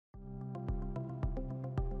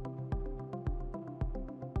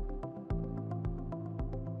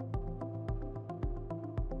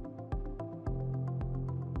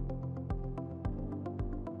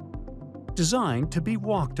designed to be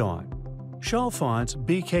walked on. Chalfant's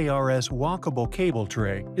BKRS Walkable Cable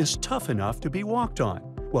Tray is tough enough to be walked on,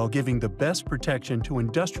 while giving the best protection to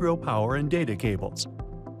industrial power and data cables.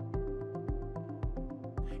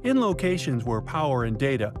 In locations where power and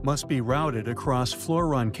data must be routed across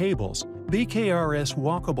floor-run cables, BKRS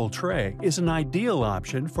Walkable Tray is an ideal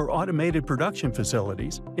option for automated production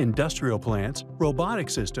facilities, industrial plants, robotic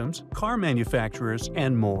systems, car manufacturers,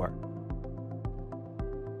 and more.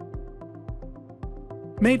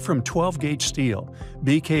 Made from 12-gauge steel,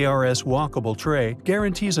 BKRS Walkable Tray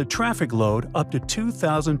guarantees a traffic load up to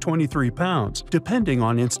 2,023 pounds, depending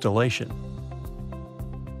on installation.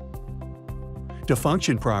 To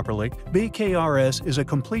function properly, BKRS is a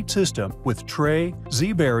complete system with tray,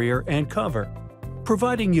 Z-barrier, and cover,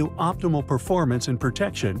 providing you optimal performance and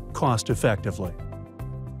protection cost-effectively.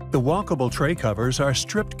 The walkable tray covers are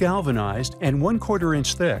stripped galvanized and 1/4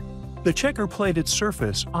 inch thick. The checker-plated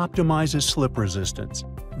surface optimizes slip resistance.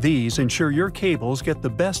 These ensure your cables get the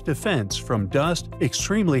best defense from dust,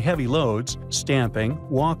 extremely heavy loads, stamping,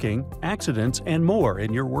 walking, accidents, and more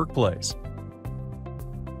in your workplace.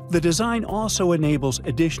 The design also enables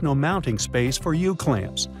additional mounting space for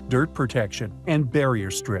U-clamps, dirt protection, and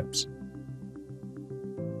barrier strips.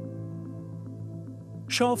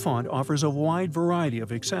 Chalfant offers a wide variety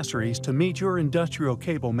of accessories to meet your industrial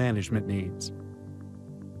cable management needs.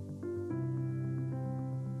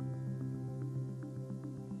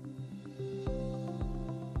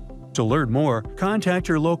 To learn more, contact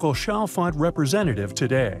your local Chalfant representative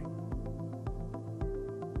today.